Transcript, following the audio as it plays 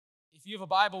If you have a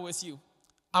Bible with you,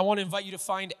 I want to invite you to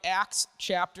find Acts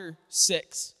chapter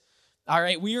 6. All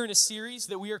right, we are in a series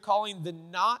that we are calling The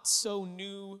Not So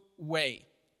New Way.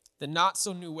 The Not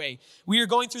So New Way. We are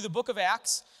going through the book of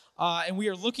Acts, and we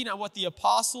are looking at what the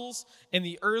apostles and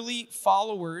the early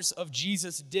followers of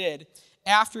Jesus did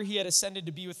after he had ascended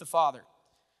to be with the Father.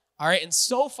 All right, and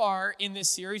so far in this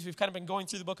series, we've kind of been going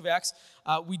through the book of Acts.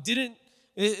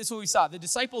 It's what we saw. The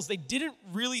disciples, they didn't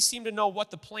really seem to know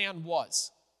what the plan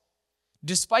was.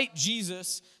 Despite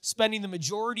Jesus spending the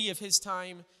majority of his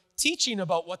time teaching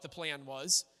about what the plan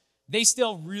was, they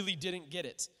still really didn't get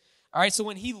it. All right, so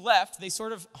when he left, they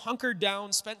sort of hunkered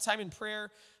down, spent time in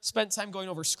prayer, spent time going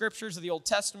over scriptures of the Old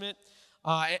Testament,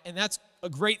 and that's a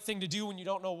great thing to do when you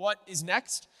don't know what is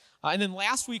next. And then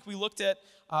last week we looked at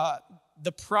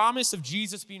the promise of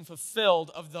Jesus being fulfilled,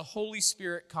 of the Holy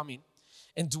Spirit coming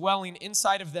and dwelling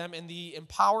inside of them, and the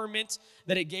empowerment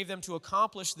that it gave them to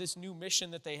accomplish this new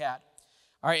mission that they had.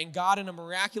 All right, and God, in a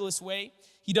miraculous way,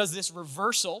 he does this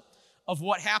reversal of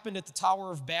what happened at the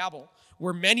Tower of Babel,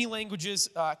 where many languages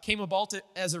came about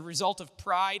as a result of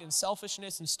pride and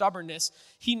selfishness and stubbornness.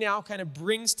 He now kind of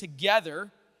brings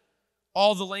together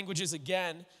all the languages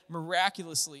again,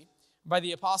 miraculously, by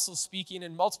the apostles speaking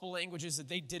in multiple languages that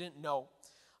they didn't know.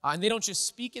 And they don't just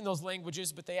speak in those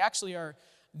languages, but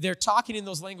they're talking in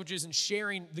those languages and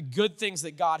sharing the good things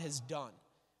that God has done.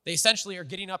 They essentially are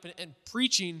getting up and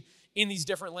preaching in these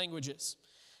different languages.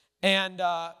 And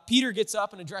Peter gets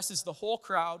up and addresses the whole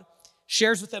crowd,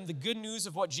 shares with them the good news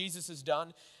of what Jesus has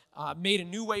done, made a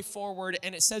new way forward,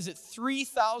 and it says that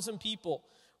 3,000 people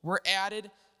were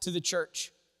added to the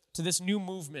church, to this new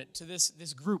movement, to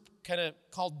this group kind of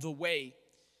called The Way.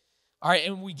 All right,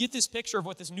 and we get this picture of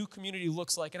what this new community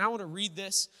looks like, and I want to read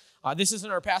this. This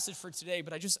isn't our passage for today,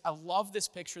 but I love this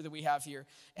picture that we have here.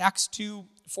 Acts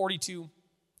 2:42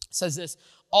 says this: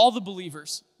 all the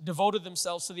believers devoted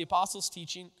themselves to the apostles'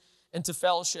 teaching and to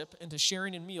fellowship and to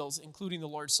sharing in meals, including the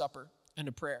Lord's Supper and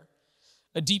to prayer.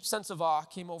 A deep sense of awe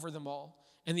came over them all,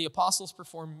 and the apostles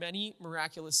performed many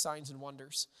miraculous signs and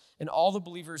wonders. And all the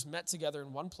believers met together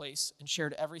in one place and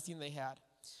shared everything they had.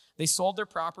 They sold their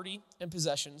property and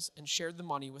possessions and shared the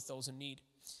money with those in need.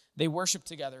 They worshiped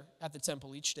together at the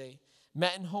temple each day,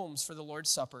 met in homes for the Lord's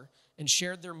Supper, and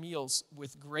shared their meals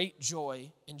with great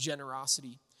joy and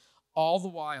generosity, all the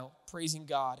while praising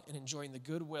God and enjoying the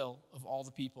goodwill of all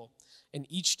the people. And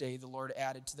each day the Lord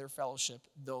added to their fellowship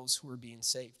those who were being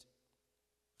saved.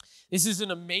 This is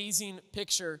an amazing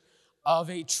picture of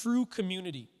a true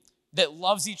community that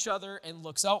loves each other and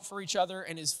looks out for each other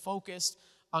and is focused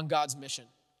on God's mission.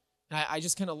 And I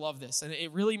just kind of love this. And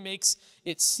it really makes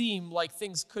it seem like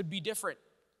things could be different.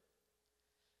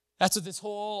 That's what this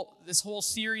whole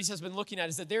series has been looking at,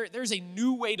 is that there's a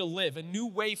new way to live, a new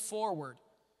way forward,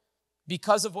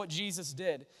 because of what Jesus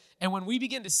did. And when we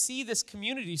begin to see this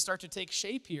community start to take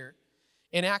shape here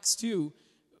in Acts 2,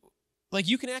 like,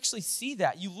 you can actually see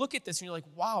that. You look at this and you're like,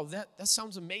 wow, that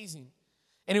sounds amazing.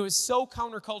 And it was so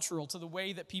countercultural to the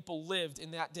way that people lived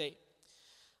in that day.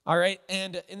 All right,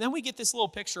 and then we get this little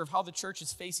picture of how the church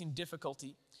is facing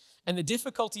difficulty. And the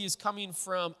difficulty is coming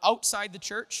from outside the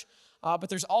church, but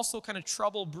there's also kind of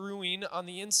trouble brewing on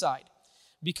the inside.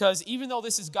 Because even though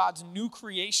this is God's new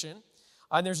creation,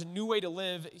 and there's a new way to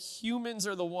live, humans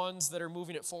are the ones that are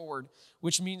moving it forward,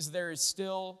 which means there is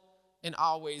still and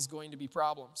always going to be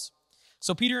problems.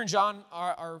 So Peter and John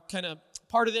are kind of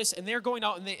part of this, and they're going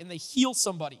out and they heal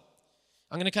somebody.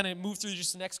 I'm going to kind of move through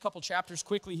just the next couple chapters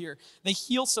quickly here. They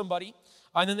heal somebody,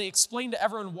 and then they explain to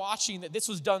everyone watching that this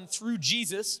was done through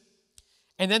Jesus,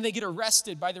 and then they get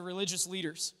arrested by the religious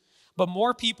leaders. But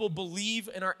more people believe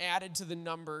and are added to the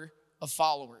number of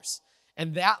followers.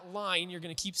 And that line, you're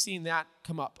going to keep seeing that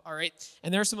come up, all right?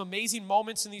 And there are some amazing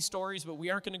moments in these stories, but we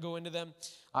aren't going to go into them.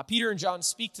 Peter and John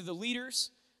speak to the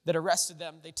leaders that arrested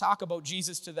them. They talk about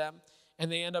Jesus to them,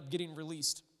 and they end up getting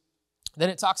released. Then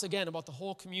it talks again about the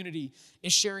whole community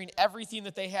is sharing everything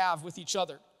that they have with each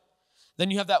other.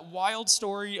 Then you have that wild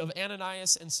story of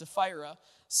Ananias and Sapphira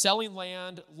selling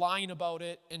land, lying about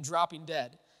it, and dropping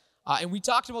dead. And we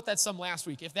talked about that some last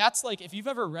week. If you've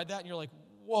ever read that and you're like,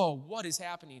 whoa, what is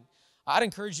happening? I'd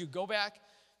encourage you, go back.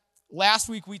 Last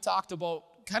week we talked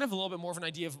about kind of a little bit more of an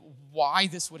idea of why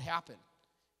this would happen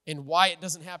and why it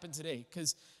doesn't happen today.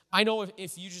 Because I know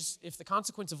if the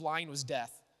consequence of lying was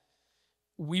death,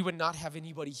 we would not have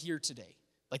anybody here today.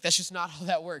 Like, that's just not how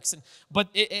that works. But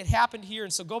it happened here,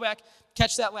 and so go back,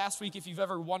 catch that last week if you've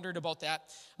ever wondered about that.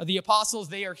 The apostles,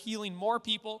 they are healing more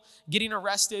people, getting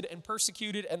arrested and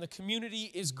persecuted, and the community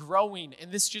is growing,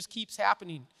 and this just keeps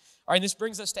happening. All right, and this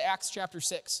brings us to Acts chapter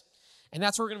 6. And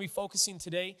that's where we're going to be focusing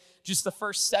today, just the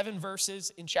first 7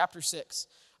 verses in chapter 6.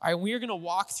 All right, we are going to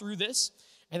walk through this,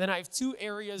 and then I have 2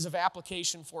 areas of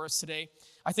application for us today.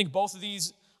 I think both of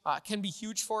these can be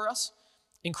huge for us,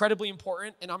 incredibly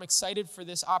important, and I'm excited for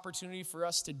this opportunity for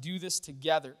us to do this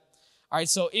together. All right,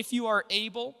 so if you are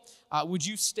able, would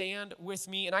you stand with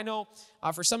me? And I know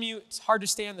for some of you, it's hard to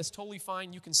stand. That's totally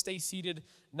fine. You can stay seated,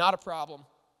 not a problem.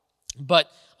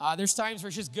 But there's times where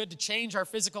it's just good to change our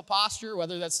physical posture,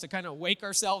 whether that's to kind of wake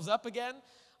ourselves up again,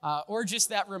 or just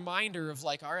that reminder of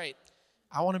like, all right,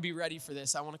 I want to be ready for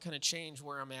this. I want to kind of change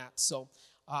where I'm at. So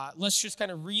let's just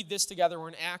kind of read this together. We're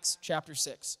in Acts chapter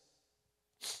 6.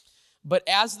 But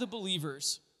as the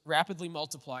believers rapidly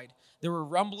multiplied, there were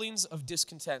rumblings of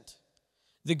discontent.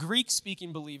 The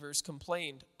Greek-speaking believers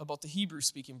complained about the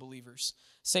Hebrew-speaking believers,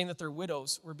 saying that their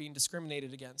widows were being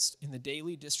discriminated against in the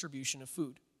daily distribution of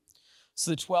food.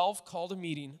 So the 12 called a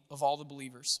meeting of all the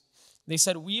believers. They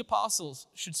said, "We apostles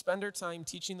should spend our time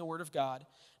teaching the word of God,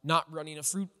 not running a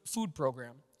food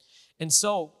program. And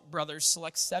so, brothers,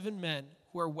 select 7 men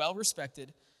who are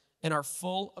well-respected and are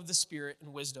full of the Spirit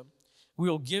and wisdom. We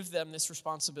will give them this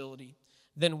responsibility.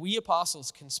 Then we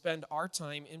apostles can spend our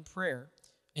time in prayer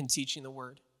and teaching the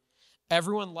word."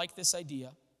 Everyone liked this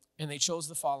idea, and they chose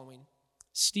the following: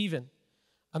 Stephen,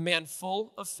 a man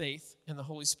full of faith and the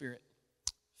Holy Spirit;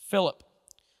 Philip,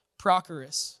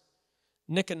 Prochorus,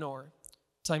 Nicanor,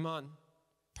 Timon,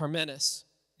 Parmenas,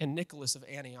 and Nicholas of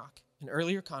Antioch, an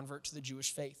earlier convert to the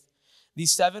Jewish faith.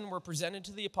 These 7 were presented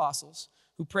to the apostles,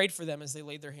 who prayed for them as they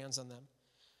laid their hands on them.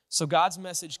 So God's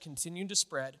message continued to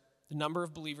spread. The number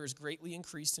of believers greatly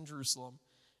increased in Jerusalem,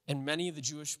 and many of the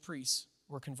Jewish priests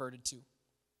were converted too.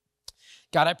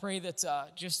 God, I pray that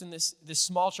just in this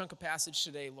small chunk of passage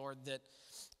today, Lord,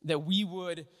 that we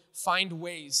would find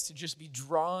ways to just be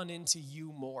drawn into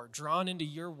you more, drawn into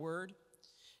your word.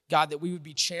 God, that we would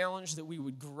be challenged, that we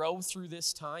would grow through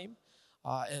this time.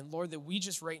 And Lord, that we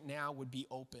just right now would be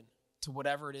open to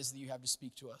whatever it is that you have to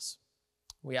speak to us.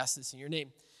 We ask this in your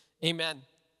name. Amen.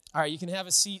 All right, you can have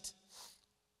a seat.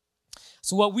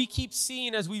 So what we keep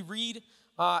seeing as we read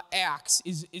Acts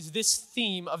is this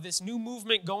theme of this new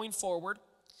movement going forward.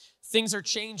 Things are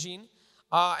changing,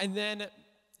 and then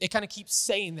it kind of keeps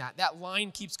saying that. That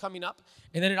line keeps coming up,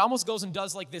 and then it almost goes and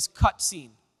does like this cut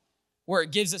scene where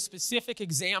it gives a specific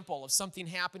example of something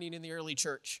happening in the early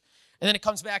church. And then it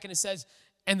comes back and it says,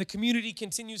 and the community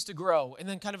continues to grow, and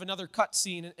then kind of another cut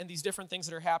scene and these different things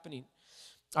that are happening.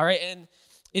 All right, and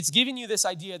it's giving you this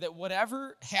idea that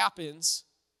whatever happens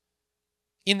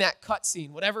in that cut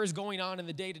scene, whatever is going on in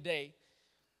the day-to-day,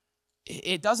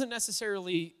 it doesn't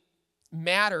necessarily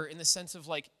matter in the sense of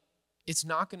like, it's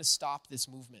not going to stop this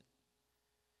movement.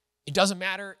 It doesn't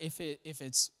matter if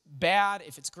it's bad,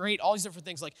 if it's great, all these different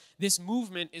things. Like, this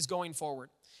movement is going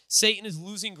forward. Satan is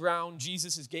losing ground,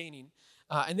 Jesus is gaining.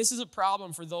 And this is a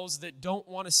problem for those that don't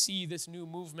want to see this new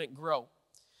movement grow.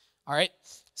 All right?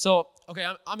 So,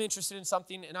 okay, I'm interested in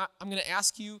something, and I'm going to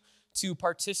ask you to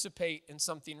participate in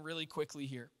something really quickly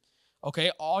here. Okay?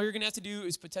 All you're going to have to do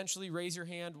is potentially raise your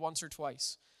hand once or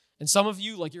twice. And some of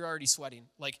you, like, you're already sweating.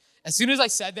 Like, as soon as I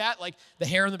said that, like, the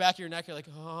hair on the back of your neck, you're like,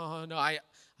 oh, no, I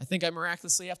think I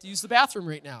miraculously have to use the bathroom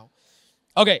right now.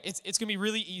 Okay, it's going to be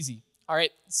really easy. All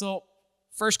right, so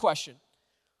first question.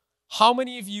 How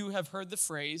many of you have heard the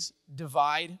phrase,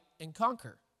 divide and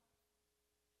conquer?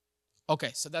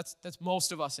 Okay, so that's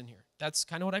most of us in here. That's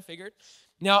kind of what I figured.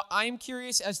 Now, I'm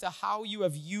curious as to how you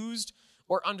have used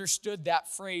or understood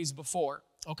that phrase before.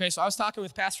 Okay, so I was talking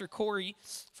with Pastor Corey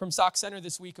from Sauk Center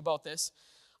this week about this,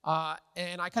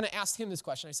 and I kind of asked him this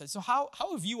question. I said, so how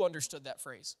have you understood that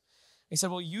phrase? He said,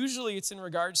 well, usually it's in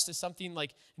regards to something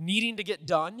like needing to get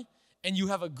done, and you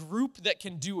have a group that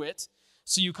can do it,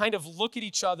 so you kind of look at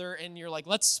each other, and you're like,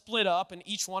 let's split up, and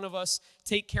each one of us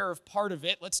take care of part of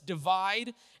it. Let's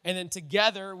divide, and then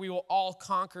together we will all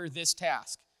conquer this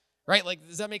task, right? Like,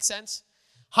 does that make sense?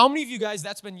 How many of you guys,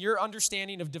 that's been your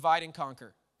understanding of divide and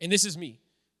conquer? And this is me.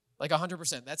 Like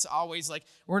 100%. That's always like,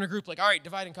 we're in a group like, all right,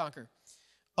 divide and conquer.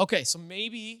 Okay, so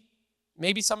maybe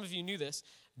some of you knew this.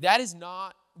 That is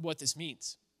not what this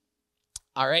means.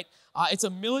 All right? It's a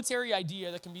military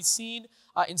idea that can be seen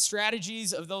in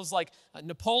strategies of those like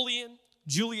Napoleon,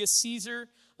 Julius Caesar,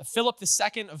 Philip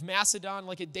II of Macedon.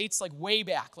 Like, it dates like way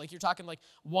back. Like, you're talking like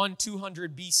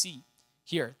 200 BC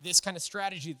here. This kind of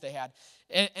strategy that they had.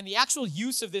 And the actual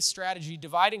use of this strategy,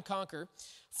 divide and conquer,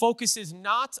 focuses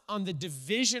not on the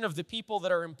division of the people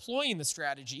that are employing the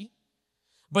strategy,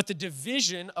 but the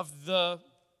division of the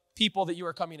people that you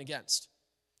are coming against.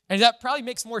 And that probably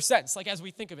makes more sense, like, as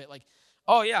we think of it, like,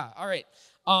 oh yeah, all right.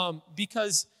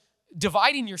 Because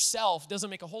dividing yourself doesn't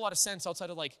make a whole lot of sense outside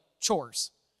of like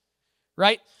chores,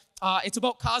 right? it's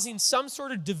about causing some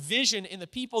sort of division in the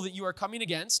people that you are coming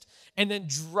against, and then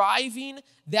driving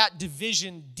that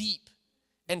division deep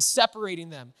and separating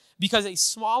them, because a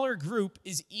smaller group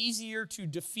is easier to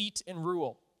defeat and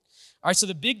rule. All right, so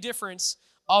the big difference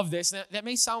of this, that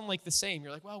may sound like the same.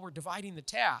 You're like, well, we're dividing the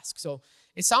task. So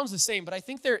it sounds the same, but I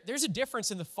think there's a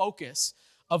difference in the focus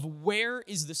of where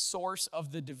is the source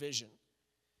of the division.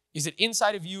 Is it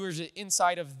inside of you or is it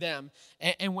inside of them?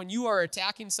 And when you are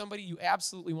attacking somebody, you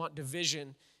absolutely want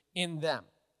division in them.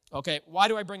 Okay, why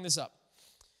do I bring this up?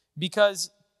 Because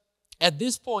at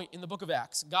this point in the book of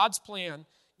Acts, God's plan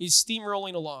is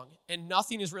steamrolling along, and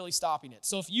nothing is really stopping it.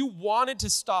 So if you wanted to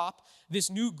stop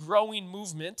this new growing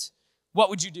movement, what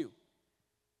would you do?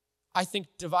 I think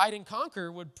divide and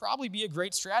conquer would probably be a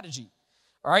great strategy.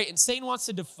 All right, and Satan wants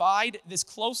to divide this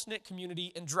close-knit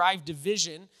community and drive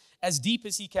division as deep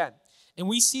as he can. And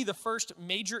we see the first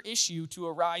major issue to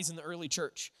arise in the early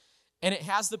church, and it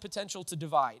has the potential to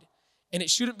divide. And it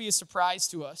shouldn't be a surprise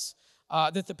to us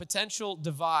that the potential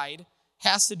divide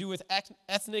has to do with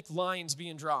ethnic lines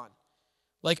being drawn.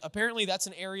 Like, apparently that's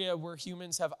an area where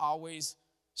humans have always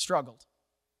struggled.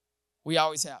 We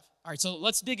always have. All right, so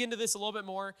let's dig into this a little bit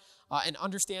more and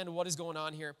understand what is going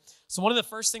on here. So one of the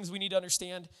first things we need to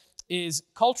understand is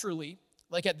culturally,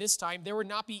 like at this time, there would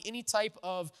not be any type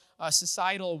of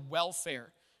societal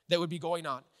welfare that would be going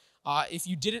on. If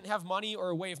you didn't have money or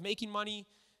a way of making money,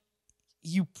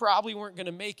 you probably weren't going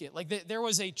to make it. Like there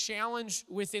was a challenge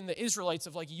within the Israelites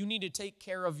of like, you need to take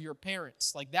care of your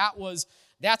parents. Like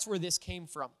that's where this came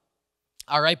from.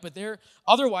 All right, but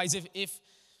otherwise,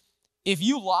 if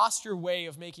you lost your way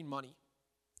of making money,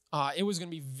 it was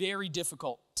going to be very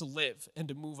difficult to live and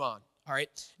to move on. All right.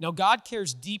 Now, God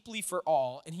cares deeply for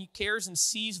all, and he cares and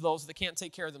sees those that can't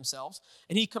take care of themselves,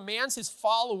 and he commands his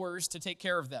followers to take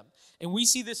care of them. And we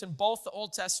see this in both the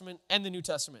Old Testament and the New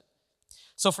Testament.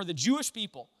 So for the Jewish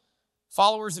people,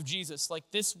 followers of Jesus, like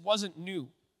this wasn't new.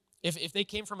 If they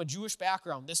came from a Jewish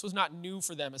background, this was not new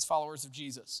for them as followers of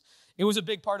Jesus. It was a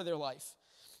big part of their life.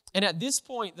 And at this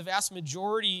point, the vast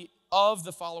majority of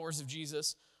the followers of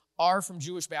Jesus are from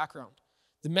Jewish background.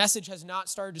 The message has not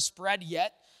started to spread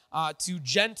yet to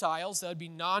Gentiles, that would be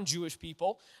non-Jewish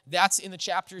people. That's in the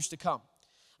chapters to come.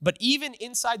 But even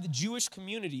inside the Jewish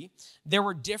community, there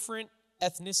were different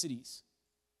ethnicities.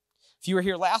 If you were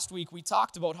here last week, we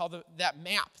talked about how that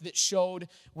map that showed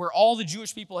where all the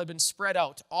Jewish people had been spread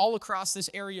out all across this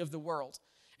area of the world.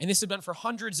 And this had been for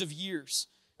hundreds of years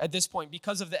at this point.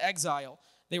 Because of the exile,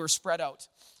 they were spread out.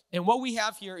 And what we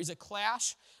have here is a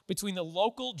clash between the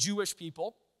local Jewish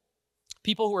people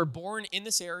who were born in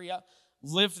this area,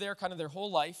 lived there kind of their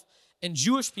whole life, and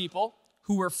Jewish people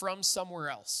who were from somewhere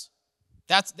else.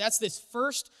 That's this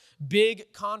first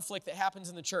big conflict that happens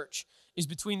in the church, is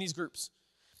between these groups.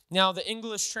 Now, the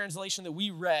English translation that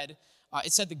we read,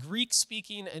 it said the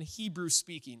Greek-speaking and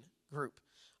Hebrew-speaking group.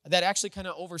 That actually kind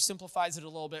of oversimplifies it a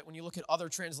little bit. When you look at other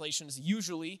translations,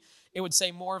 usually it would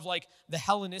say more of like the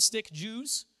Hellenistic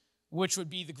Jews, which would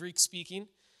be the Greek-speaking,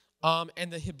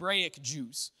 and the Hebraic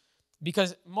Jews.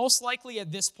 Because most likely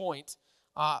at this point,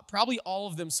 probably all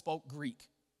of them spoke Greek.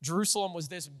 Jerusalem was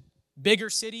this bigger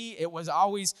city. It was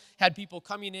always had people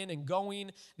coming in and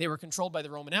going. They were controlled by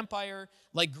the Roman Empire.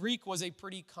 Like Greek was a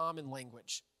pretty common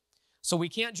language. So we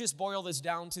can't just boil this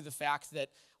down to the fact that,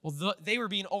 well, they were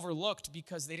being overlooked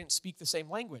because they didn't speak the same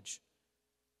language.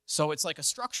 So it's like a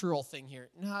structural thing here.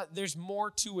 No, there's more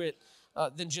to it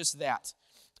than just that.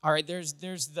 All right, there's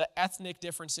the ethnic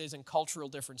differences and cultural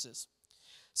differences.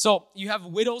 So you have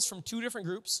widows from two different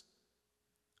groups,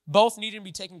 both needing to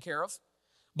be taken care of,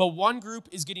 but one group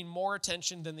is getting more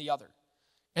attention than the other.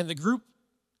 And the group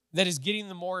that is getting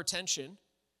the more attention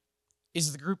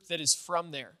is the group that is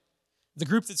from there. The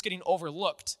group that's getting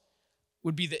overlooked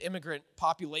would be the immigrant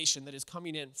population that is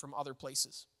coming in from other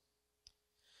places.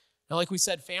 Now, like we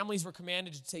said, families were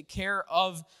commanded to take care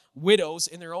of widows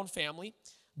in their own family,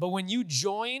 but when you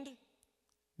joined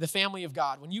the family of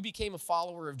God, when you became a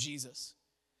follower of Jesus,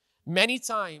 many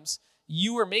times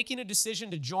you were making a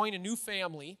decision to join a new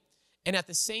family, and at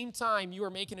the same time you were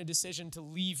making a decision to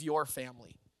leave your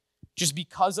family, just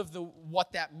because of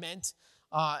what that meant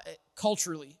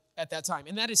culturally at that time.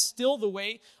 And that is still the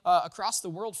way across the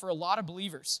world for a lot of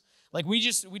believers. Like we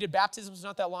did baptisms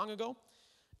not that long ago,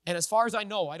 and as far as I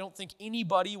know, I don't think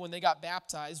anybody when they got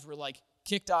baptized were like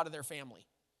kicked out of their family.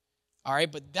 All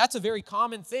right, but that's a very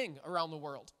common thing around the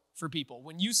world for people.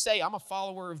 When you say, I'm a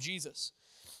follower of Jesus.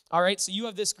 All right, so you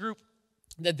have this group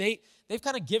that they've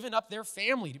kind of given up their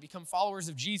family to become followers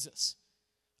of Jesus.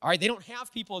 All right, they don't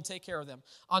have people to take care of them.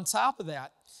 On top of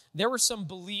that, there were some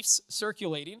beliefs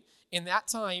circulating in that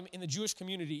time in the Jewish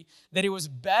community that it was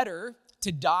better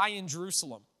to die in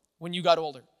Jerusalem when you got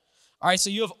older. All right, so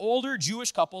you have older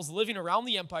Jewish couples living around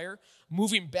the empire,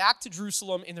 moving back to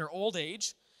Jerusalem in their old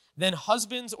age. Then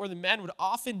husbands or the men would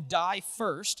often die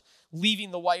first,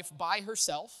 leaving the wife by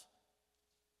herself,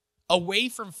 away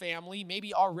from family.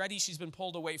 Maybe already she's been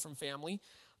pulled away from family.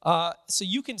 So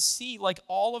you can see like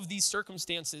all of these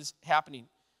circumstances happening,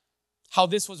 how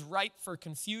this was ripe for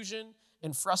confusion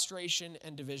and frustration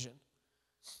and division.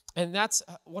 And that's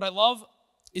what I love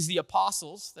is the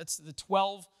apostles. That's the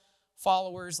 12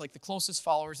 followers, like the closest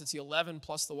followers. It's the 11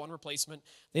 plus the one replacement.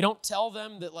 They don't tell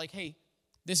them that like, hey,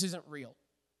 this isn't real.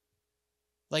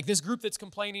 Like this group that's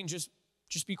complaining, just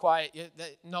be quiet.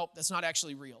 Nope, that's not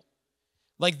actually real.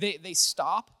 Like they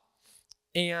stop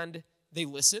and they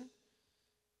listen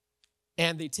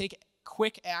and they take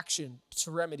quick action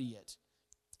to remedy it.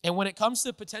 And when it comes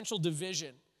to potential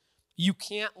division, you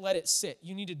can't let it sit.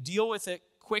 You need to deal with it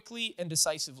quickly and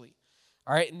decisively.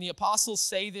 All right, and the apostles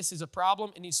say this is a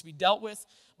problem, it needs to be dealt with,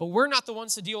 but we're not the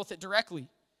ones to deal with it directly.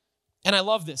 And I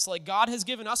love this. Like God has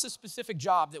given us a specific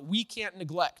job that we can't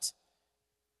neglect.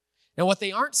 Now, what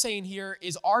they aren't saying here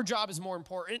is our job is more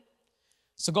important,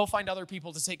 so go find other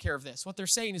people to take care of this. What they're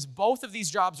saying is both of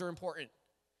these jobs are important,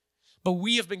 but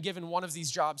we have been given one of these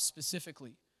jobs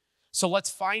specifically. So let's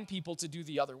find people to do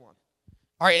the other one.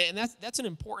 All right, and that's an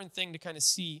important thing to kind of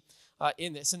see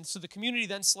in this. And so the community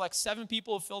then selects 7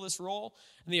 people to fill this role,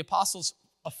 and the apostles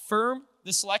affirm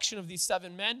the selection of these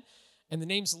 7 men, and the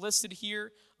names listed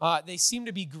here, they seem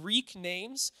to be Greek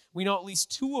names. We know at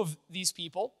least 2 of these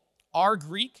people are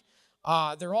Greek.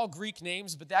 They're all Greek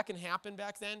names, but that can happen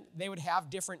back then. They would have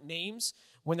different names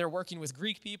when they're working with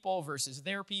Greek people versus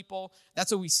their people.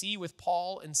 That's what we see with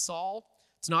Paul and Saul.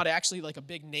 It's not actually like a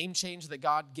big name change that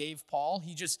God gave Paul.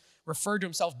 He just referred to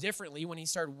himself differently when he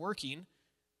started working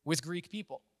with Greek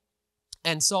people.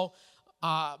 And so,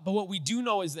 but what we do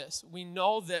know is this. We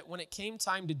know that when it came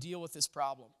time to deal with this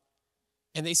problem,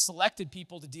 and they selected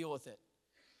people to deal with it,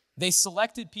 they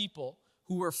selected people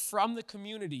who were from the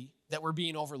community that were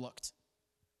being overlooked.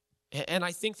 And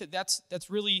I think that that's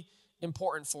really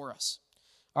important for us.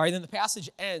 All right, then the passage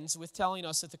ends with telling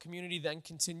us that the community then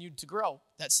continued to grow.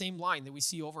 That same line that we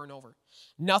see over and over.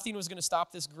 Nothing was going to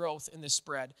stop this growth and this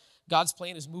spread. God's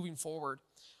plan is moving forward.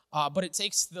 But it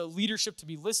takes the leadership to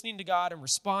be listening to God and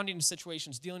responding to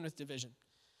situations, dealing with division.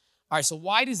 All right, so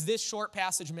why does this short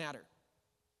passage matter?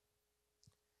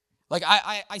 Like,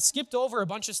 I skipped over a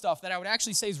bunch of stuff that I would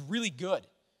actually say is really good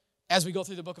as we go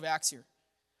through the book of Acts here.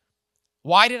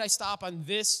 Why did I stop on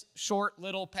this short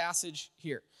little passage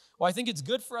here? Well, I think it's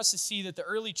good for us to see that the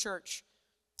early church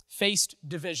faced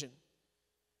division.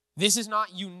 This is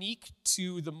not unique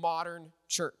to the modern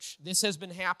church. This has been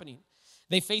happening.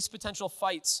 They face potential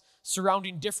fights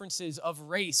surrounding differences of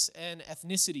race and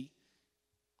ethnicity.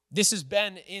 This has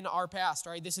been in our past,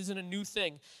 all right? This isn't a new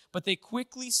thing. But they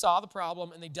quickly saw the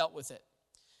problem and they dealt with it.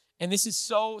 And this is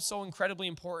so incredibly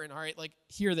important, all right? Like,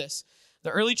 hear this. The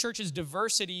early church's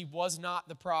diversity was not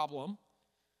the problem,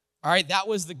 all right? That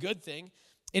was the good thing.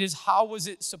 It is how was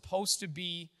it supposed to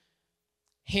be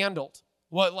handled?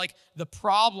 The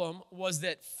problem was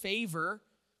that favor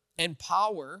and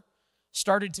power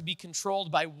started to be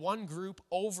controlled by one group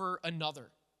over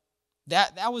another.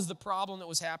 That was the problem that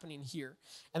was happening here.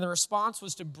 And the response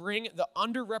was to bring the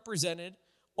underrepresented,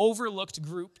 overlooked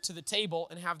group to the table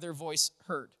and have their voice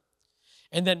heard.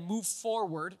 And then move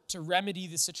forward to remedy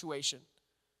the situation.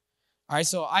 All right,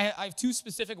 so I have 2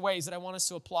 specific ways that I want us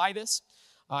to apply this.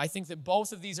 I think that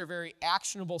both of these are very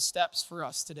actionable steps for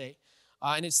us today.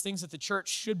 And it's things that the church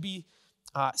should be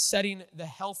setting the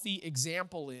healthy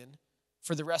example in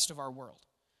for the rest of our world.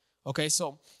 Okay,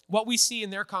 so what we see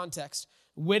in their context,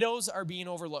 widows are being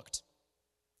overlooked.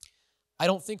 I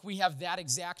don't think we have that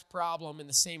exact problem in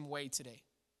the same way today.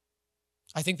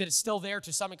 I think that it's still there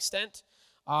to some extent.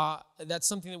 That's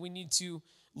something that we need to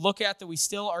look at, that we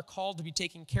still are called to be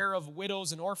taking care of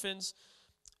widows and orphans.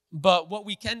 But what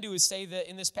we can do is say that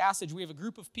in this passage, we have a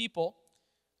group of people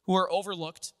who are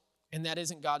overlooked, and that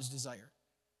isn't God's desire.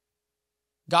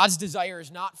 God's desire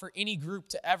is not for any group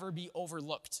to ever be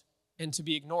overlooked and to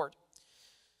be ignored.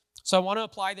 So I want to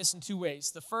apply this in 2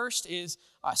 ways. The first is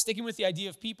sticking with the idea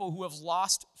of people who have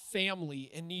lost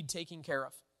family and need taking care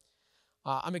of.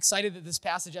 I'm excited that this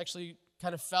passage actually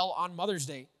kind of fell on Mother's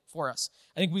Day for us.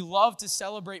 I think we love to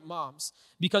celebrate moms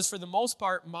because for the most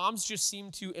part, moms just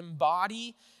seem to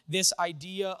embody this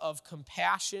idea of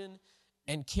compassion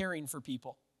and caring for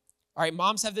people. All right,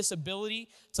 moms have this ability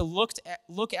to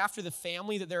look after the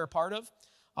family that they're a part of,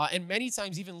 and many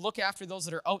times even look after those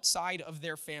that are outside of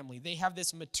their family. They have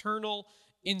this maternal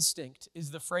instinct,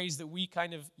 is the phrase that we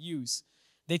kind of use.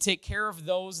 They take care of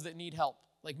those that need help.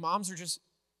 Like moms are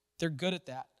they're good at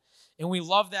that. And we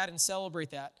love that and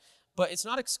celebrate that. But it's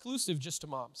not exclusive just to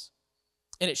moms.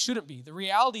 And it shouldn't be. The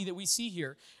reality that we see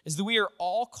here is that we are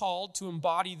all called to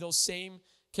embody those same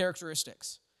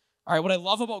characteristics. All right, what I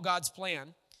love about God's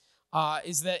plan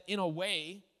is that in a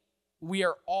way, we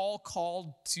are all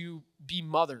called to be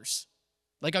mothers.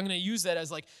 Like I'm going to use that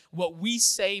as like what we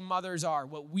say mothers are,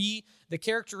 the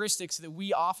characteristics that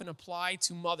we often apply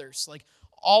to mothers. Like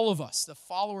all of us, the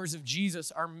followers of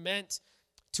Jesus, are meant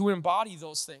to embody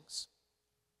those things.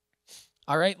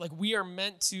 All right, like we are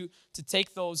meant to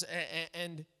take those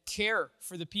and care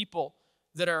for the people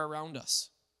that are around us.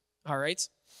 All right,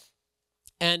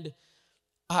 and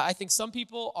I think some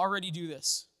people already do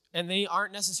this. And they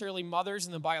aren't necessarily mothers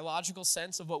in the biological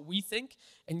sense of what we think,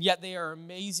 and yet they are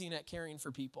amazing at caring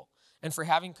for people and for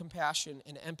having compassion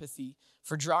and empathy,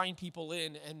 for drawing people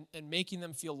in and making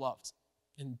them feel loved.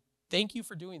 And thank you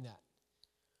for doing that.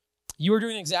 You are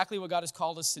doing exactly what God has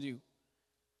called us to do.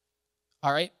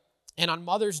 All right? And on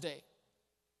Mother's Day,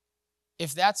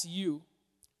 if that's you,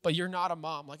 but you're not a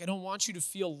mom, like I don't want you to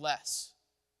feel less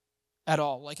at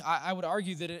all. Like I would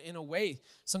argue that in a way,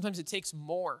 sometimes it takes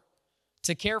more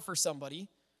to care for somebody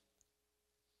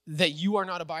that you are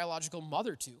not a biological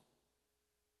mother to.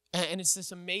 And it's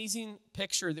this amazing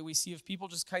picture that we see of people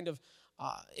just kind of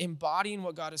embodying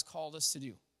what God has called us to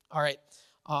do. All right.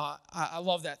 I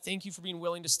love that. Thank you for being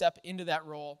willing to step into that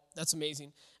role. That's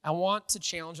amazing. I want to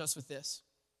challenge us with this.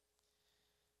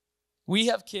 We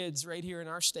have kids right here in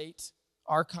our state,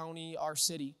 our county, our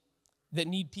city, that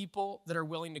need people that are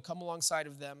willing to come alongside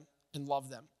of them and love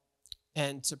them,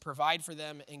 and to provide for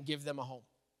them and give them a home.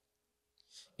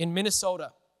 In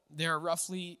Minnesota, there are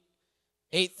roughly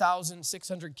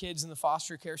 8,600 kids in the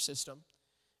foster care system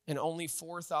and only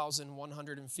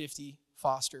 4,150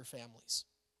 foster families.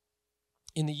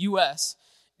 In the U.S.,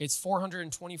 it's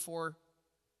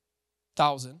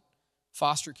 424,000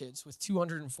 foster kids with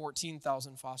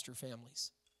 214,000 foster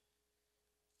families.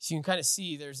 So you can kind of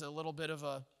see there's a little bit of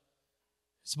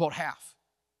it's about half.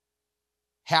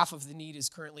 Half of the need is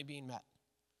currently being met.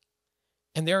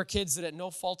 And there are kids that at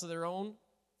no fault of their own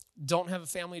don't have a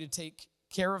family to take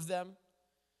care of them,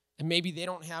 and maybe they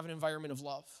don't have an environment of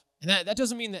love. And that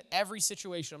doesn't mean that every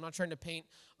situation, I'm not trying to paint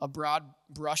a broad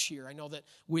brush here. I know that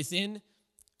within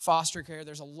foster care,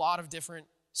 there's a lot of different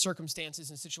circumstances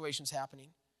and situations happening.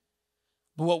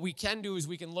 But what we can do is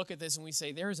we can look at this and we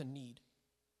say, there is a need.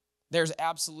 There's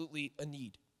absolutely a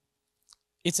need.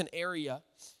 It's an area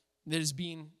that is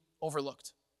being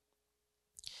overlooked.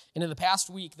 And in the past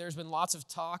week, there's been lots of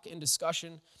talk and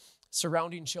discussion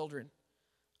surrounding children.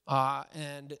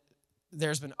 And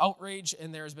there's been outrage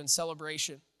and there's been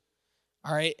celebration.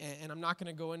 All right, and I'm not going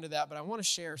to go into that, but I want to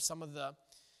share some of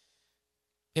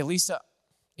at least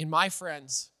in my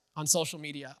friends on social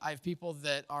media, I have people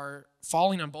that are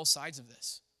falling on both sides of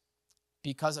this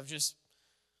because I've just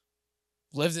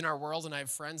lived in our world and I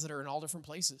have friends that are in all different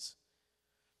places.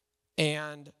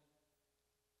 And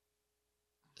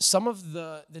some of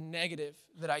the negative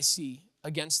that I see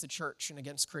against the church and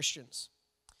against Christians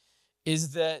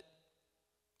is that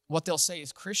what they'll say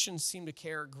is Christians seem to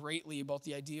care greatly about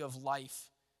the idea of life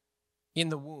in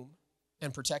the womb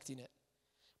and protecting it,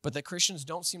 but that Christians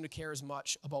don't seem to care as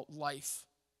much about life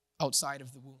outside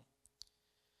of the womb.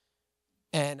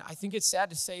 And I think it's sad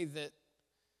to say that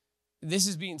this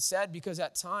is being said because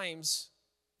at times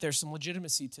there's some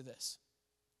legitimacy to this.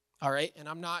 All right, and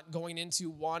I'm not going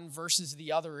into one versus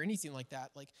the other or anything like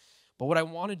that. But what I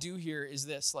want to do here is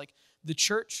this: the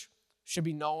church should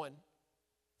be known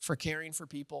for caring for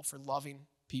people, for loving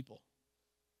people,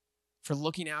 for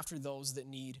looking after those that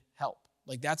need help.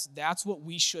 That's what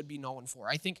we should be known for.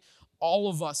 I think all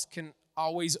of us can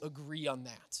always agree on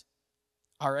that.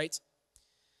 All right.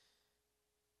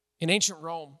 In ancient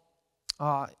Rome,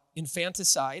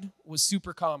 infanticide was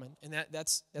super common, and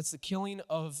that's the killing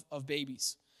of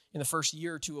babies in the first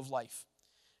year or two of life.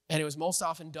 And it was most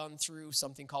often done through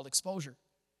something called exposure.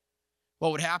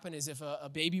 What would happen is if a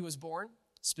baby was born,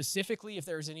 specifically if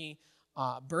there was any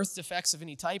birth defects of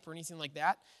any type or anything like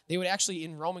that, they would actually,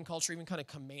 in Roman culture, even kind of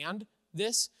command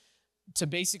this to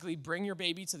basically bring your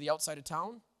baby to the outside of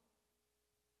town,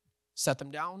 set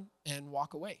them down, and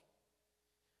walk away.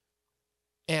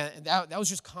 And that was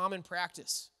just common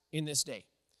practice in this day.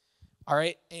 All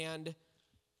right? And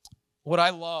what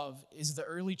I love is the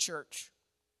early church,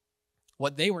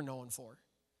 what they were known for,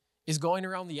 is going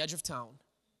around the edge of town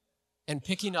and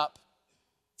picking up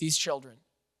these children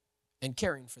and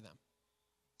caring for them.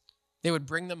 They would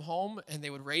bring them home and they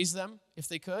would raise them if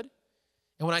they could.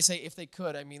 And when I say if they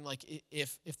could, I mean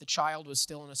if the child was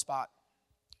still in a spot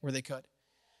where they could.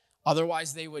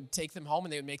 Otherwise, they would take them home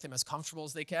and they would make them as comfortable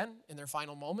as they can in their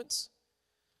final moments.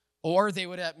 Or they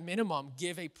would, at minimum,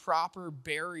 give a proper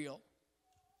burial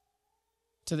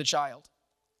to the child.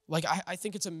 Like, I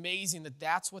think it's amazing that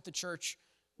that's what the church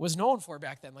was known for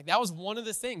back then. Like, that was one of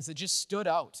the things that just stood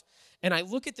out. And I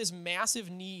look at this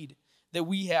massive need that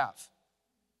we have,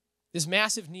 this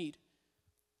massive need.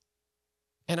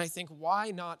 And I think,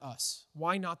 why not us?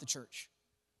 Why not the church?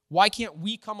 Why can't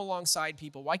we come alongside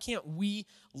people? Why can't we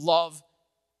love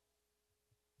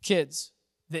kids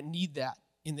that need that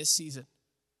in this season?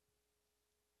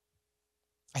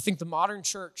 I think the modern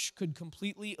church could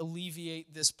completely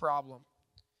alleviate this problem.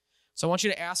 So I want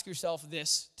you to ask yourself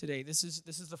this today. This is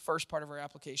the first part of our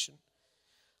application.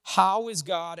 How is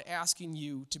God asking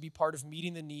you to be part of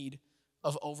meeting the need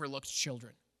of overlooked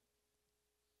children?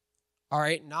 All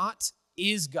right, not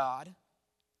is God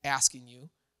asking you,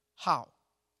 how?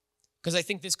 Because I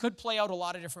think this could play out a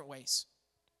lot of different ways.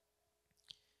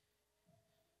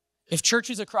 If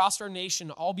churches across our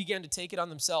nation all began to take it on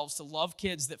themselves to love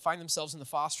kids that find themselves in the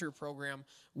foster program,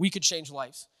 we could change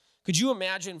lives. Could you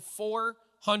imagine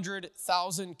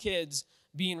 400,000 kids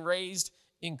being raised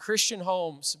in Christian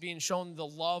homes, being shown the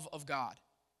love of God?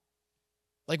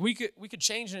 Like, we could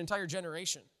change an entire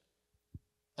generation.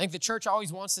 I think the church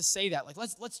always wants to say that. Like,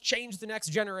 let's change the next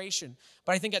generation.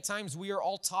 But I think at times we are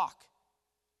all talk.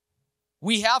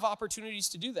 We have opportunities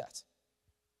to do that.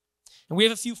 And we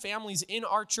have a few families in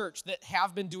our church that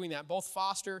have been doing that, both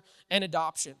foster and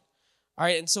adoption. All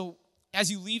right, and so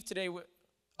as you leave today,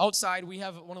 outside we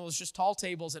have one of those just tall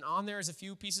tables, and on there is a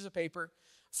few pieces of paper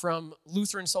from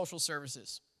Lutheran Social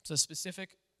Services. It's a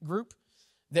specific group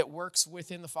that works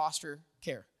within the foster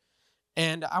care.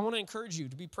 And I want to encourage you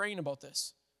to be praying about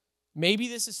this. Maybe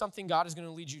this is something God is going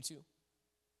to lead you to.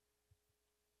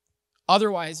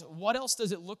 Otherwise, what else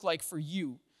does it look like for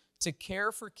you to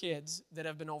care for kids that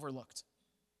have been overlooked?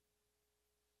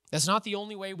 That's not the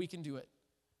only way we can do it.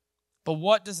 But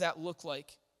what does that look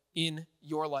like in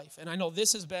your life? And I know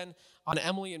this has been on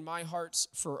Emily and my hearts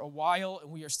for a while,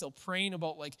 and we are still praying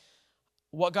about like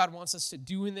what God wants us to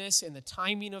do in this and the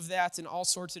timing of that and all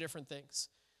sorts of different things.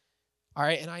 All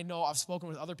right, and I know I've spoken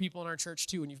with other people in our church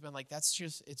too, and you've been like,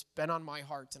 it's been on my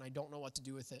heart, and I don't know what to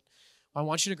do with it. I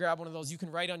want you to grab one of those. You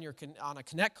can write on a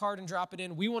Connect card and drop it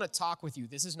in. We want to talk with you.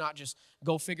 This is not just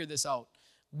go figure this out.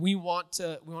 We want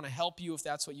to help you if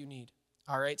that's what you need.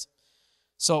 All right?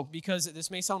 So, because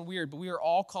this may sound weird, but we are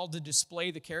all called to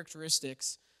display the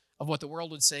characteristics of what the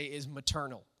world would say is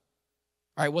maternal.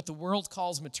 All right, what the world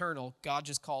calls maternal, God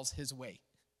just calls his way.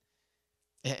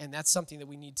 And that's something that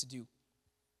we need to do.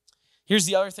 Here's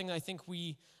the other thing that I think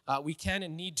we can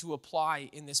and need to apply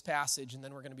in this passage, and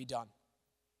then we're going to be done.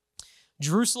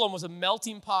 Jerusalem was a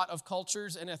melting pot of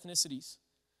cultures and ethnicities.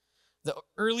 The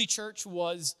early church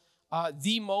was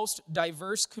the most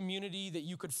diverse community that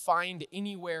you could find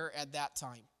anywhere at that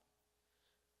time.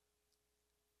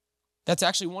 That's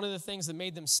actually one of the things that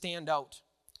made them stand out.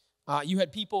 You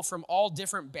had people from all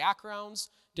different backgrounds,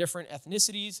 different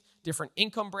ethnicities, different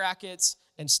income brackets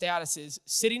and statuses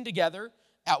sitting together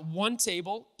at one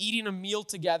table, eating a meal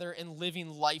together and living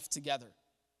life together.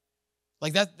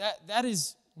 Like that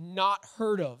is not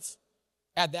heard of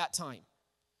at that time.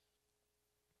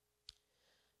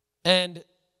 And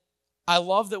I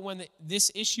love that when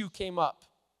this issue came up,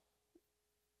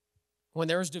 when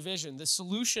there was division, the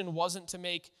solution wasn't to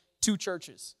make two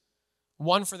churches,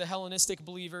 one for the Hellenistic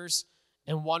believers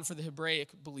and one for the Hebraic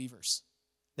believers.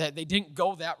 That they didn't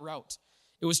go that route.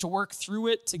 It was to work through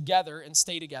it together and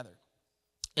stay together.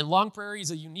 And Long Prairie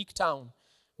is a unique town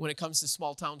when it comes to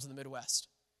small towns in the Midwest.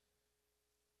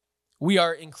 We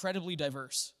are incredibly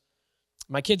diverse.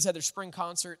 My kids had their spring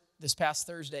concert this past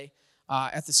Thursday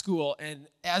at the school, and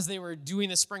as they were doing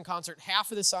the spring concert,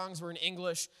 half of the songs were in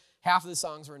English, half of the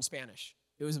songs were in Spanish.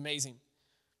 It was amazing.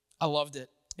 I loved it.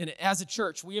 And as a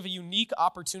church, we have a unique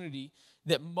opportunity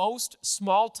that most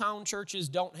small town churches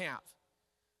don't have.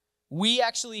 We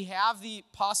actually have the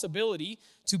possibility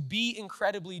to be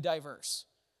incredibly diverse.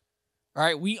 All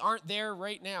right, we aren't there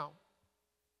right now,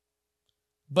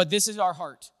 but this is our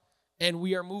heart. And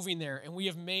we are moving there, and we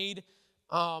have made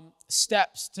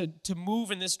steps to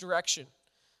move in this direction.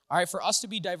 All right, for us to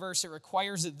be diverse, it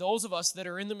requires that those of us that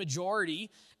are in the majority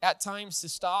at times to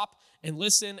stop and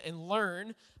listen and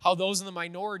learn how those in the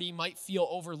minority might feel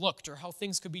overlooked or how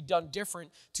things could be done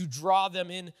different to draw them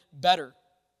in better.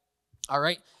 All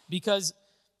right, because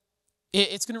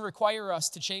it's going to require us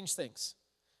to change things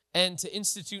and to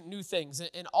institute new things.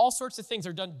 And all sorts of things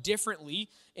are done differently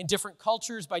in different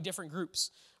cultures by different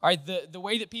groups. All right, the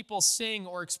way that people sing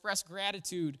or express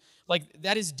gratitude, like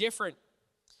that is different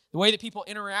the way that people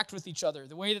interact with each other,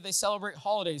 the way that they celebrate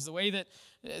holidays, the way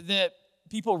that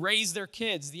people raise their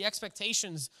kids, the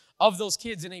expectations of those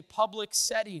kids in a public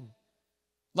setting,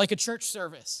 like a church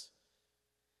service,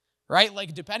 right?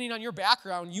 Like, depending on your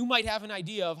background, you might have an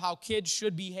idea of how kids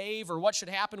should behave or what should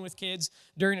happen with kids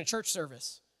during a church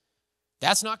service.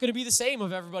 That's not going to be the same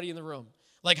of everybody in the room.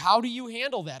 Like, how do you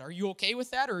handle that? Are you okay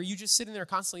with that? Or are you just sitting there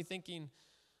constantly thinking,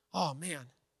 oh man,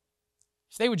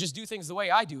 if they would just do things the way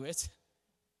I do it.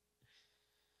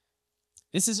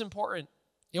 This is important.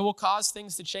 It will cause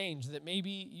things to change that maybe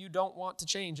you don't want to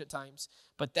change at times.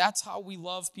 But that's how we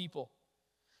love people.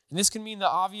 And this can mean the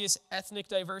obvious ethnic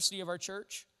diversity of our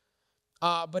church,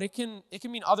 but it can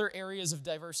mean other areas of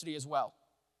diversity as well.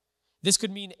 This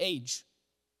could mean age.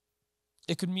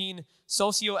 It could mean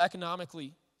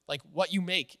socioeconomically, like what you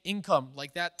make, income,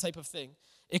 like that type of thing.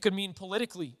 It could mean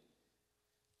politically.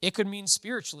 It could mean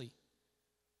spiritually.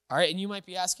 All right, and you might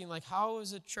be asking, like, how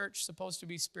is a church supposed to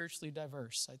be spiritually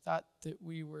diverse? I thought that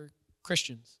we were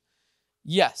Christians.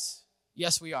 Yes,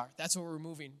 we are. That's what we're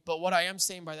moving. But what I am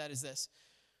saying by that is this.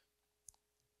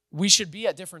 We should be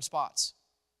at different spots.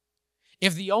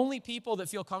 If the only people that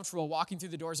feel comfortable walking through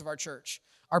the doors of our church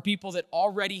are people that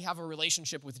already have a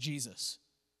relationship with Jesus,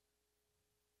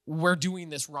 we're doing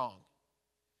this wrong.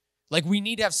 Like, we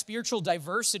need to have spiritual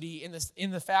diversity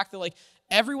in the fact that, like,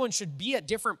 everyone should be at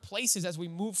different places as we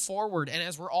move forward and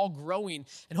as we're all growing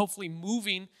and hopefully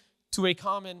moving to a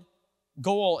common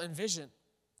goal and vision.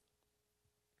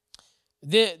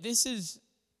 This has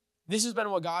been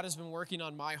what God has been working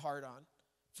on my heart on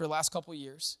for the last couple of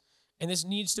years. And this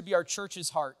needs to be our church's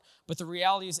heart. But the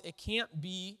reality is it can't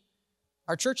be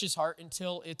our church's heart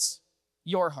until it's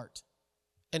your heart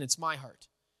and it's my heart,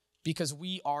 because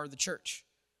we are the church.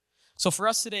 So for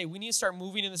us today, we need to start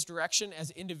moving in this direction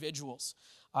as individuals.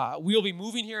 We'll be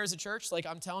moving here as a church. Like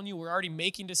I'm telling you, we're already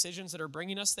making decisions that are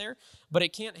bringing us there, but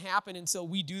it can't happen until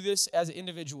we do this as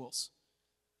individuals.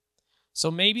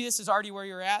 So maybe this is already where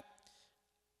you're at,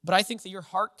 but I think that your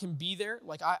heart can be there.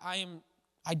 Like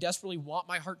I desperately want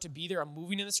my heart to be there. I'm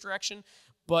moving in this direction,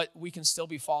 but we can still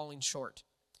be falling short.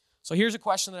 So here's a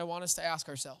question that I want us to ask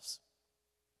ourselves.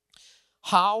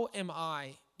 How am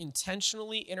I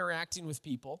intentionally interacting with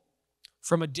people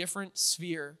from a different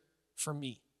sphere from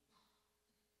me?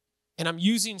 And I'm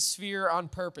using sphere on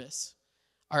purpose,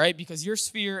 all right? Because your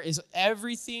sphere is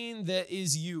everything that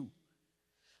is you.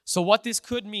 So what this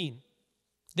could mean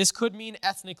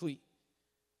ethnically.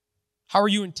 How are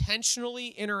you intentionally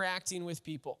interacting with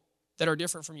people that are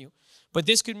different from you? But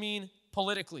this could mean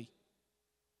politically.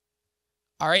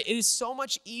 All right? It is so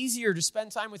much easier to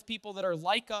spend time with people that are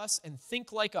like us and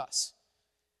think like us.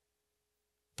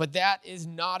 But that is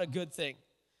not a good thing.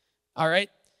 All right?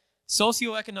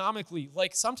 Socioeconomically,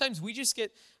 like sometimes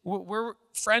we're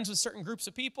friends with certain groups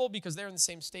of people because they're in the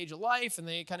same stage of life and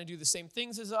they kind of do the same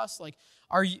things as us. Like,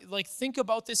 think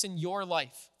about this in your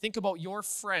life. Think about your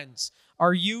friends.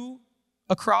 Are you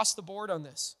across the board on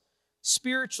this?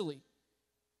 Spiritually.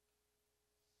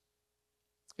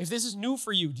 If this is new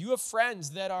for you, do you have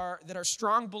friends that are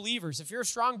strong believers? If you're a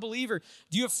strong believer,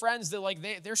 do you have friends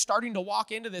that they're starting to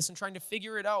walk into this and trying to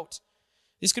figure it out?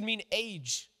 This could mean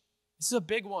age. This is a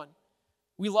big one.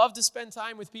 We love to spend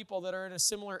time with people that are at a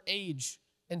similar age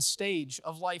and stage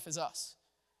of life as us.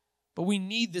 But we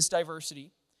need this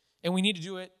diversity, and we need to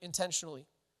do it intentionally.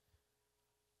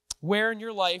 Where in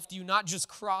your life do you not just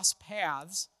cross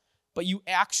paths, but you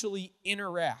actually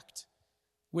interact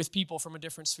with people from a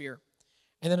different sphere?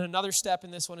 And then another step in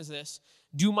this one is this.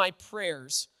 Do my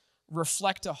prayers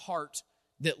reflect a heart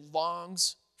that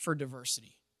longs for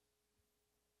diversity?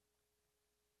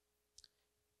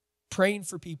 Praying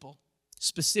for people,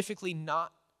 specifically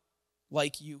not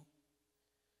like you.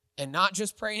 And not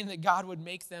just praying that God would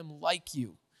make them like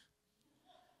you.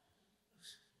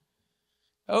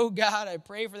 Oh God, I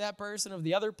pray for that person of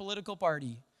the other political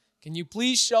party. Can you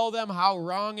please show them how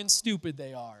wrong and stupid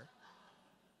they are?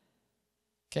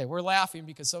 Okay, we're laughing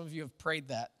because some of you have prayed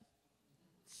that.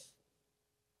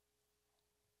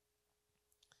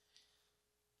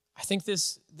 I think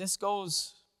this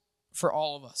goes for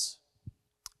all of us.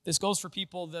 This goes for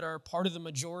people that are part of the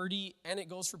majority, and it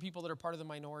goes for people that are part of the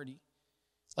minority.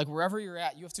 Like wherever you're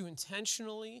at, you have to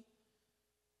intentionally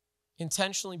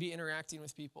be interacting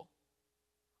with people.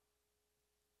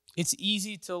 It's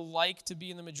easy to like to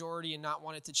be in the majority and not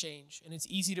want it to change. And it's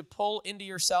easy to pull into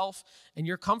yourself and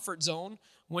your comfort zone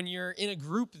when you're in a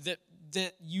group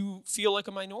that you feel like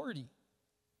a minority.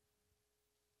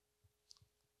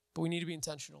 But we need to be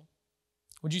intentional.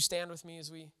 Would you stand with me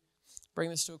as we bring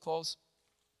this to a close?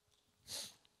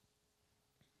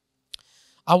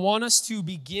 I want us to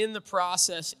begin the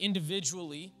process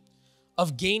individually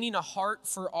of gaining a heart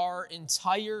for our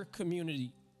entire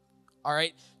community. All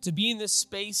right? To be in this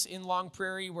space in Long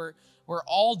Prairie where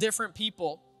all different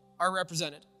people are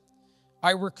represented.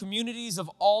 All right, where communities of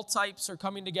all types are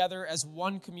coming together as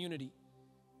one community.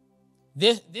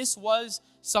 This was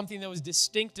something that was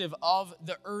distinctive of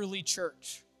the early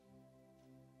church.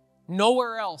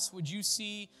 Nowhere else would you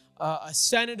see a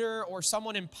senator or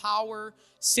someone in power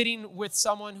sitting with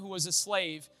someone who was a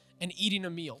slave and eating a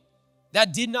meal.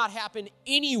 That did not happen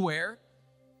anywhere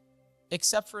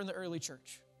except for in the early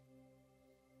church.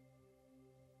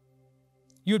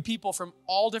 You had people from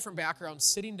all different backgrounds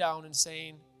sitting down and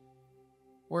saying,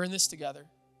 we're in this together.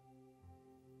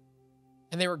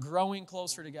 And they were growing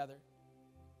closer together.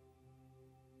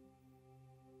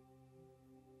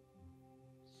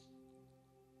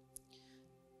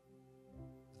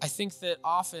 I think that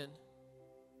often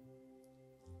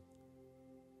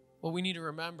what we need to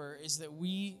remember is that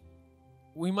we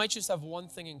might just have one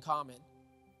thing in common,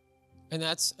 and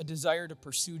that's a desire to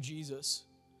pursue Jesus.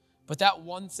 But that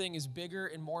one thing is bigger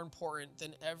and more important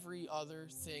than every other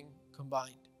thing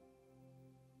combined.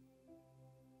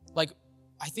 Like,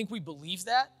 I think we believe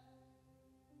that.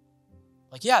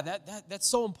 Like, yeah, that's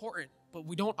so important, but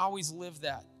we don't always live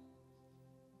that.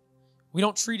 We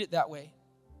don't treat it that way.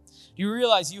 Do you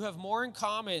realize you have more in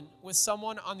common with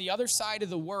someone on the other side of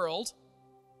the world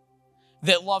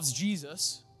that loves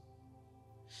Jesus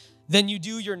than you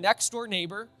do your next door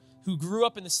neighbor who grew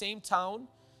up in the same town,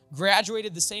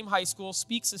 graduated the same high school,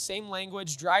 speaks the same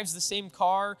language, drives the same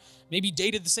car, maybe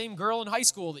dated the same girl in high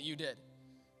school that you did,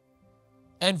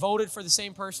 and voted for the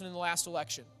same person in the last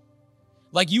election?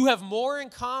 Like, you have more in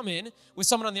common with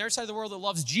someone on the other side of the world that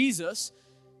loves Jesus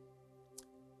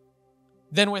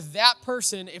than with that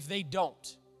person if they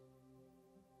don't.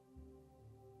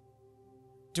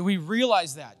 Do we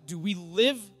realize that? Do we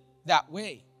live that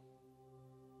way?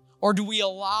 Or do we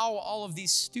allow all of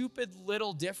these stupid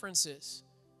little differences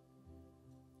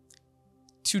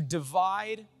to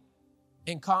divide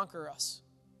and conquer us?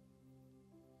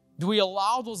 Do we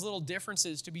allow those little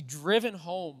differences to be driven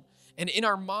home and in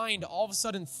our mind all of a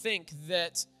sudden think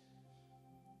that,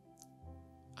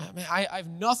 I have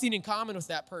nothing in common with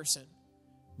that person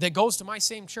that goes to my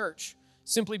same church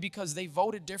simply because they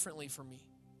voted differently from me?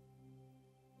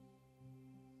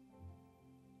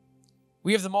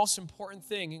 We have the most important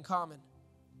thing in common.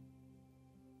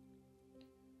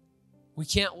 We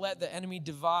can't let the enemy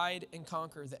divide and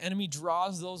conquer. The enemy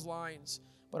draws those lines,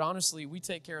 but honestly, we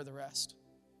take care of the rest.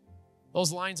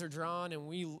 Those lines are drawn, and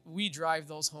we drive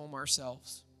those home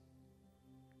ourselves.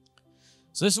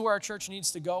 So this is where our church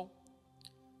needs to go.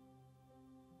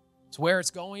 It's where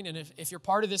it's going, and if you're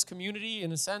part of this community,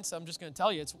 in a sense, I'm just going to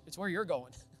tell you, it's where you're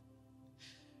going.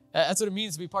 That's what it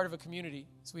means to be part of a community.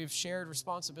 So we have shared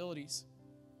responsibilities.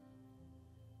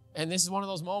 And this is one of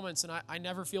those moments, and I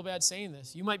never feel bad saying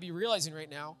this. You might be realizing right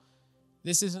now,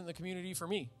 this isn't the community for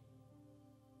me.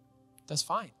 That's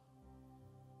fine.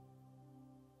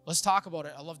 Let's talk about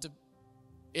it. I'd love to,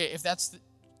 if that's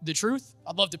the truth,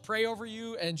 I'd love to pray over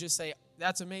you and just say,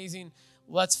 that's amazing.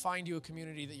 Let's find you a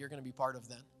community that you're going to be part of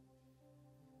then.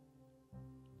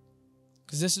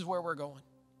 Because this is where we're going.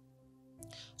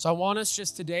 So I want us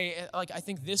just today, I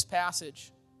think this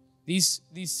passage, these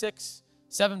 6-7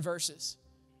 verses,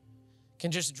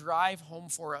 can just drive home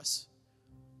for us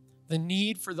the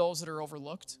need for those that are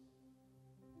overlooked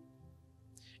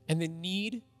and the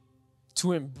need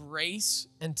to embrace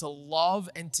and to love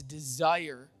and to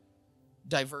desire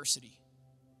diversity,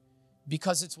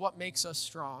 because it's what makes us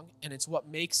strong and it's what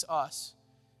makes us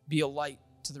be a light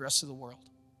to the rest of the world.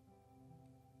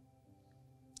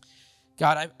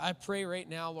 God, I pray right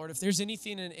now, Lord, if there's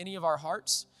anything in any of our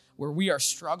hearts where we are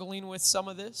struggling with some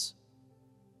of this,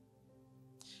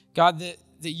 God, that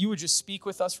you would just speak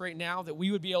with us right now, that we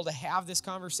would be able to have this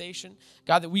conversation.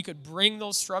 God, that we could bring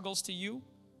those struggles to you.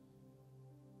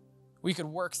 We could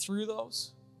work through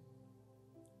those.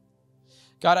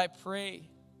 God, I pray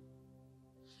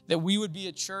that we would be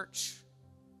a church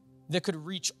that could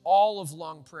reach all of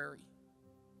Long Prairie,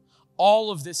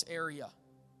 all of this area,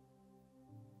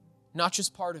 not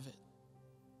just part of it.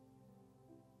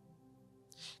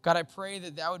 God, I pray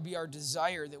that that would be our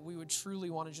desire, that we would truly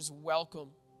want to just welcome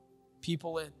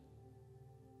people in.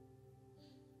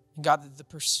 And God, that the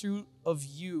pursuit of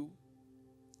you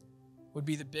would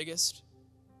be the biggest,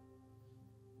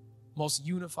 most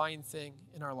unifying thing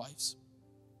in our lives.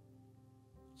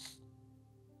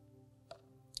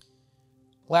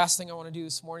 Last thing I want to do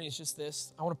this morning is just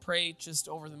this. I want to pray just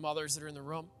over the mothers that are in the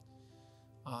room.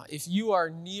 If you are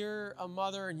near a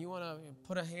mother and you want to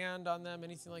put a hand on them,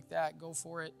 anything like that, go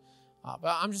for it.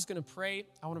 But I'm just going to pray.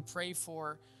 I want to pray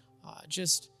for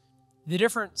just the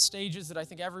different stages that I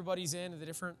think everybody's in, the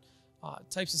different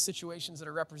types of situations that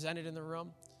are represented in the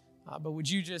room. But would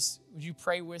you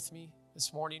pray with me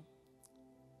this morning?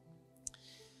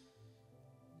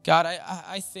 God,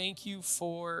 I thank you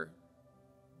for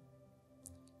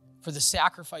the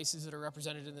sacrifices that are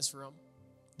represented in this room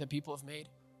that people have made.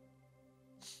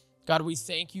 God, we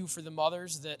thank you for the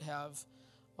mothers that have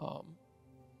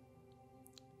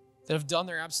done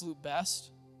their absolute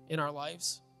best in our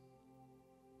lives.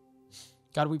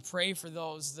 God, we pray for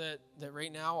those that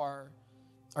right now are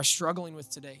struggling with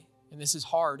today. And this is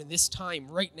hard. And this time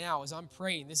right now, as I'm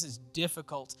praying, this is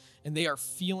difficult. And they are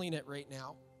feeling it right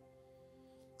now.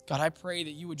 God, I pray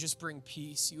that you would just bring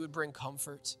peace. You would bring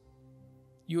comfort.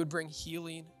 You would bring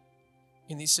healing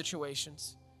in these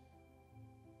situations.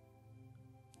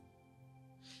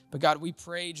 But God, we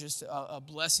pray just a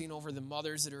blessing over the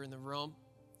mothers that are in the room.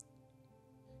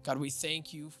 God, we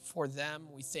thank you for them.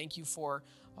 We thank you for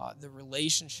the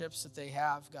relationships that they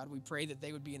have. God, we pray that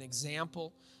they would be an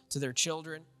example to their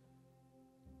children.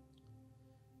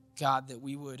 God, that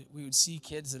we would see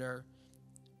kids that are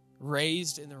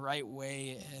raised in the right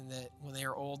way, and that when they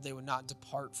are old, they would not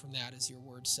depart from that, as your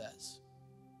word says.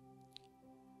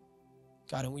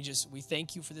 God, and we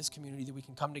thank you for this community, that we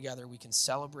can come together, we can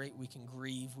celebrate, we can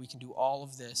grieve, we can do all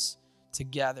of this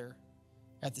together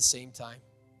at the same time.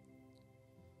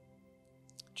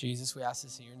 Jesus, we ask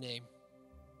this in your name.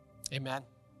 Amen.